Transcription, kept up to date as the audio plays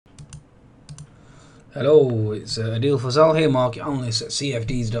Hello, it's Adil Fazal here, market analyst at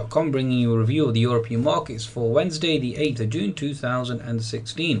CFDs.com, bringing you a review of the European markets for Wednesday, the 8th of June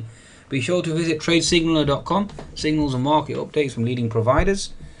 2016. Be sure to visit TradeSignaler.com, signals and market updates from leading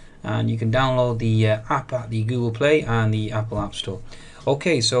providers, and you can download the app at the Google Play and the Apple App Store.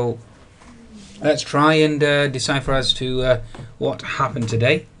 Okay, so let's try and decipher as to what happened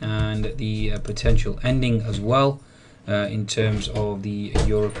today and the potential ending as well. In terms of the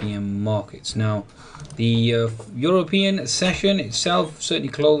European markets. Now, the European session itself certainly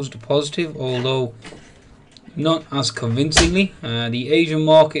closed positive, although not as convincingly. The Asian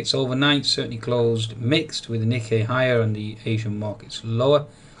markets overnight certainly closed mixed, with the Nikkei higher and the Asian markets lower.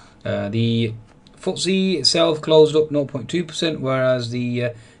 The FTSE itself closed up 0.2%, whereas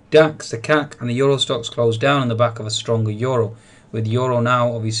the DAX, the CAC and the Euro stocks closed down on the back of a stronger Euro, with Euro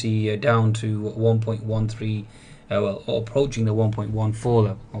now obviously down to 1.13, approaching the 1.14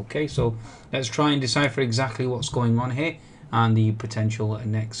 level. Okay, so let's try and decipher exactly what's going on here and the potential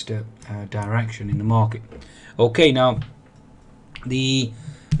next direction in the market. Okay, now the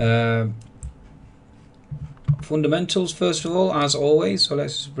fundamentals first of all, as always. So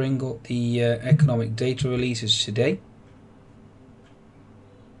let's bring up the economic data releases today.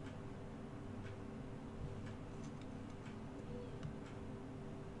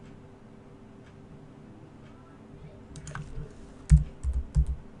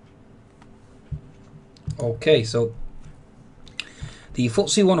 Okay, so the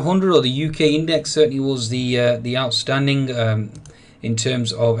FTSE 100 or the UK index certainly was the outstanding in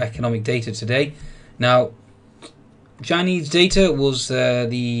terms of economic data today. Now, Chinese data was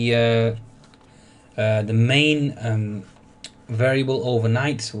the main variable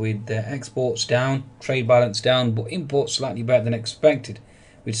overnight, with exports down, trade balance down, but imports slightly better than expected,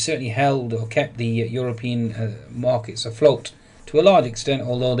 which certainly held or kept the European markets afloat to a large extent,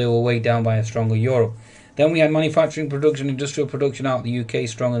 although they were weighed down by a stronger euro. Then we had manufacturing production, industrial production out of the UK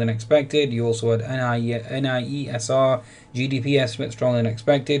stronger than expected. You also had NIESR, GDP estimate stronger than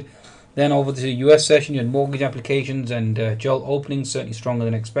expected. Then over to the US session, you had mortgage applications and JOLT openings certainly stronger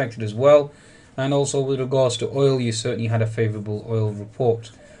than expected as well. And also with regards to oil, you certainly had a favourable oil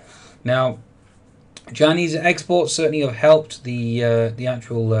report. Now, Chinese exports certainly have helped the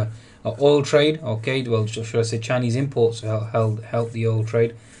actual oil trade. Okay, well, should I say Chinese imports helped the oil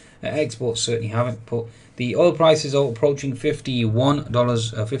trade. Exports certainly haven't. But the oil prices are approaching $51,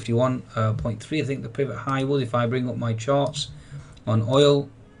 51.3. I think the pivot high was. If I bring up my charts on oil,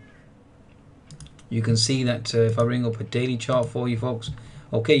 you can see that if I bring up a daily chart for you folks,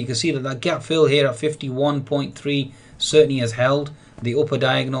 okay, you can see that gap fill here at 51.3 certainly has held. The upper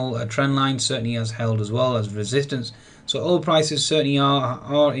diagonal trend line certainly has held as well as resistance. So oil prices certainly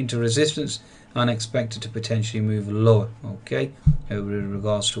are into resistance and expected to potentially move lower, okay, with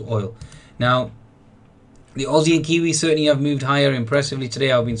regards to oil. Now, the Aussie and Kiwi certainly have moved higher impressively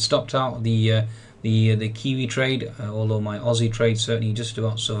today. I've been stopped out of the Kiwi trade, although my Aussie trade certainly just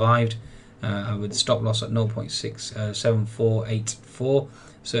about survived with stop loss at 0.67484.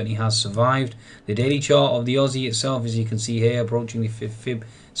 Certainly has survived. The daily chart of the Aussie itself, as you can see here, approaching the fib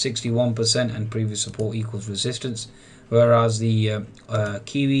 61% and previous support equals resistance. Whereas the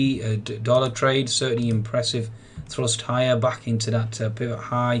Kiwi dollar trade, certainly impressive, thrust higher back into that pivot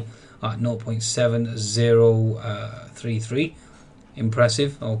high at 0.7033.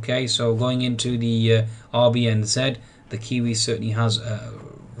 Impressive. Okay, so going into the RBNZ, the Kiwi certainly has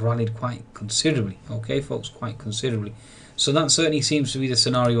rallied quite considerably. Okay, folks, quite considerably. So that certainly seems to be the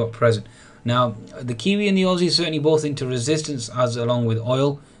scenario at present. Now, the Kiwi and the Aussie certainly both into resistance, as along with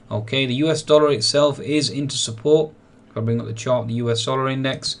oil. Okay, the US dollar itself is into support. If I bring up the chart, the US dollar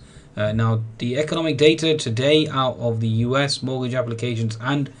index. Now, the economic data today out of the US, mortgage applications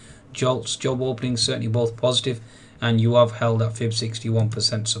and JOLTS, job openings, certainly both positive, and you have held that fib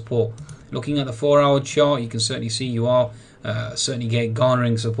 61% support. Looking at the 4-hour chart, you can certainly see you are certainly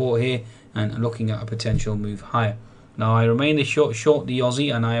garnering support here and looking at a potential move higher. Now, I remain the short the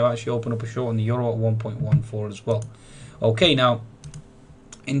Aussie, and I have actually opened up a short on the Euro at 1.14 as well. Okay, now,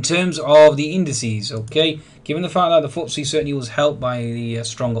 in terms of the indices, okay, given the fact that the FTSE certainly was helped by the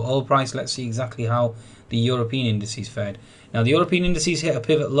stronger oil price, let's see exactly how the European indices fared. Now, the European indices hit a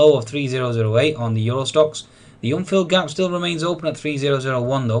pivot low of 3008 on the Euro stocks. The unfilled gap still remains open at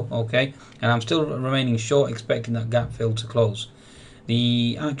 3001 though, okay, and I'm still remaining short, expecting that gap fill to close.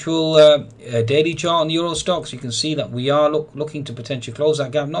 The actual daily chart on the Euro stocks, you can see that we are looking to potentially close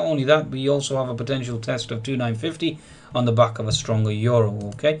that gap. Not only that, we also have a potential test of 2950 on the back of a stronger Euro.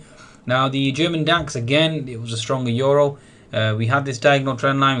 Okay, now the German DAX, again, it was a stronger Euro. We had this diagonal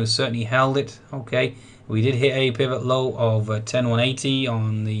trend line, we certainly held it. Okay, we did hit a pivot low of 10180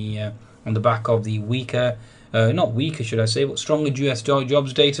 on the on the back of the weaker, not weaker should I say, but stronger US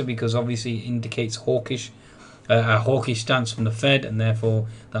jobs data, because obviously it indicates a hawkish stance from the Fed, and therefore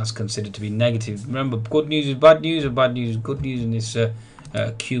that's considered to be negative. Remember, good news is bad news, and bad news is good news in this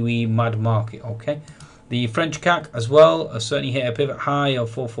QE mad market. Okay, the French CAC as well certainly hit a pivot high of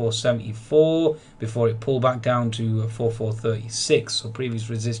 4474 before it pulled back down to 4436. So previous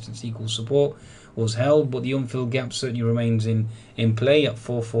resistance equals support was held, but the unfilled gap certainly remains in play at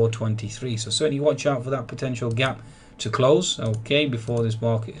 4423. So certainly watch out for that potential gap to close, okay, before this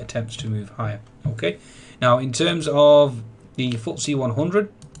market attempts to move higher. Okay, now in terms of the FTSE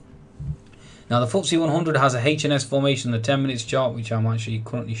 100, now the FTSE 100 has a HNS formation on the 10 minutes chart, which I'm actually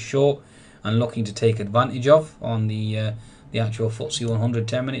currently short and looking to take advantage of on the actual FTSE 100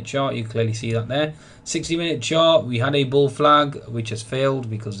 10-minute chart. You clearly see that there. 60-minute chart, we had a bull flag which has failed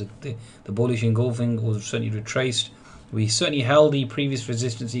because the bullish engulfing was certainly retraced. We certainly held the previous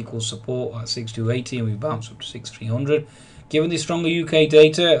resistance equals support at 6280, and we bounced up to 6300. Given the stronger UK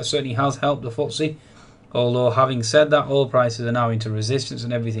data, it certainly has helped the FTSE. Although having said that, oil prices are now into resistance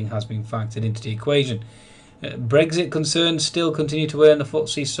and everything has been factored into the equation. Brexit concerns still continue to weigh on the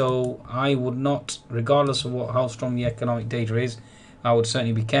FTSE, so I would not, regardless of how strong the economic data is, I would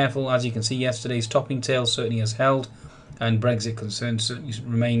certainly be careful. As you can see, yesterday's topping tail certainly has held, and Brexit concerns certainly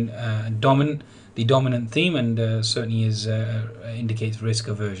remain the dominant theme, and certainly indicates risk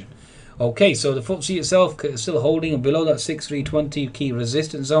aversion. Okay, so the FTSE itself is still holding below that 6320 key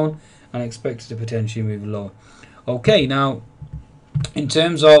resistance zone and expected to potentially move lower. Okay, now in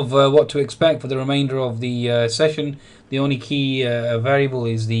terms of what to expect for the remainder of the session, the only key variable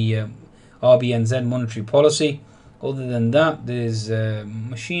is the RBNZ monetary policy. Other than that, there's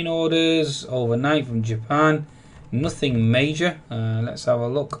machine orders overnight from Japan. Nothing major. Let's have a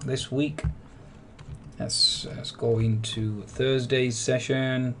look this week. Let's go into Thursday's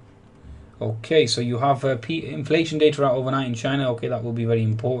session. Okay, so you have inflation data out overnight in China. Okay, that will be very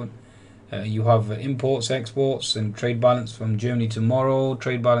important. You have imports, exports, and trade balance from Germany tomorrow,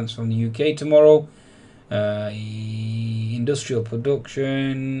 trade balance from the UK tomorrow, industrial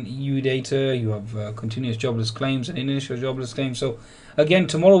production, EU data, you have continuous jobless claims and initial jobless claims. So again,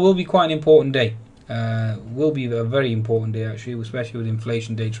 tomorrow will be quite an important day. Will be a very important day actually, especially with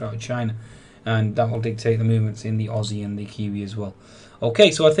inflation data out of China, and that will dictate the movements in the Aussie and the Kiwi as well.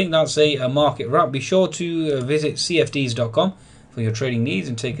 Okay, so I think that's a market wrap. Be sure to visit cfds.com for your trading needs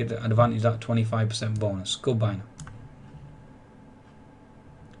and take advantage of that 25% bonus. Goodbye now.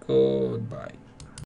 Goodbye.